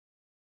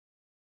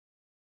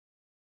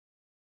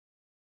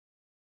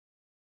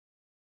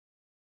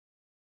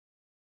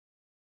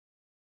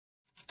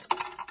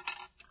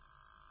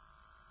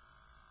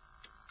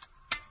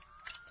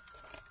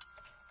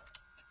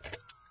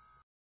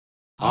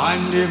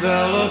I'm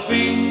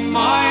developing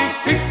my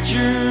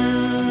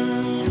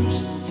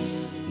pictures,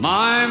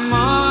 my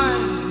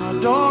mind's my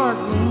dark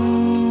room.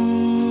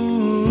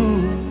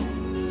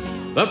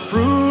 The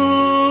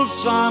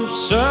proofs I'm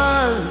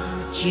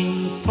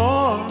searching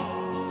for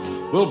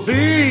will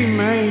be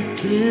made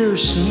clear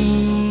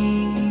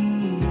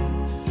soon.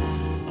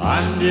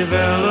 I'm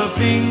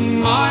developing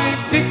my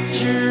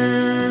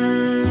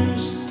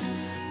pictures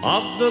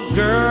of the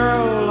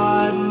girl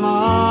I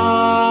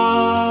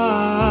admire.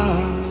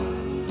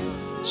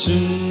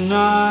 Soon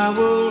I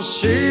will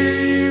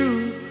see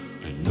you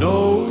and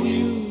know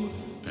you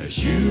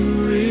as you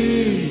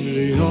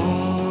really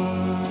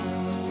are.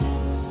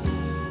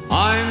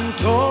 I'm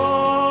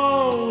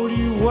told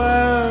you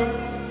wear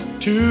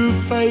two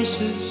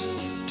faces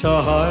to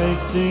hide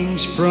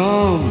things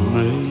from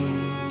me.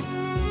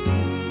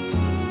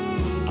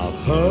 I've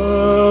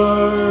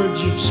heard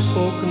you've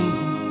spoken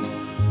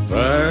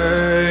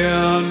very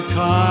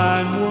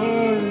unkind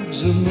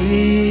words of me.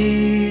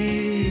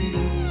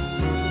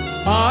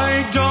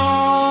 I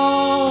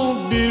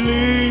don't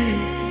believe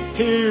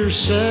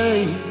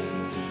hearsay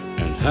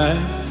and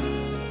half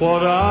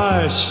what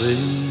I see,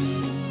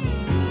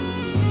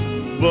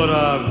 but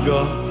I've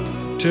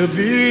got to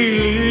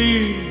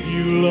believe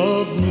you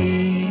love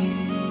me.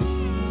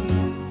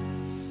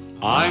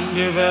 I'm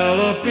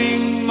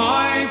developing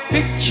my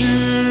pictures,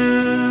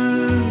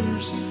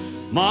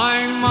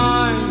 my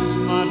mind's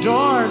my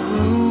dark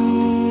room.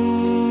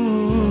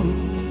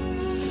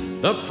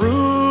 The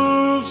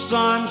proofs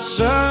I'm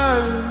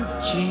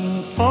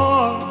searching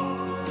for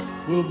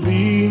will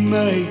be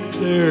made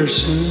clear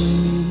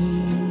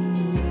soon.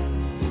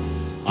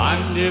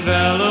 I'm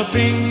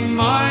developing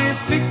my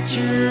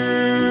pictures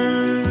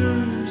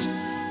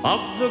of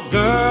the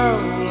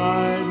girl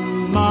I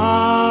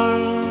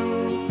admire.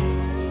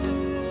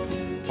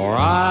 For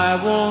I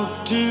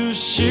want to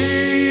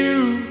see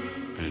you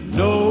and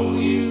know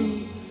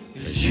you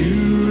as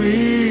you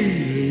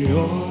really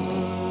are.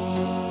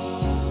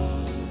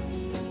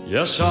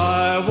 Yes,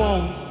 I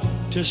want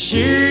to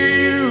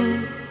see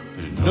you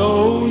and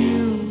know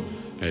you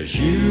as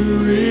you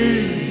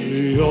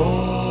really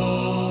are.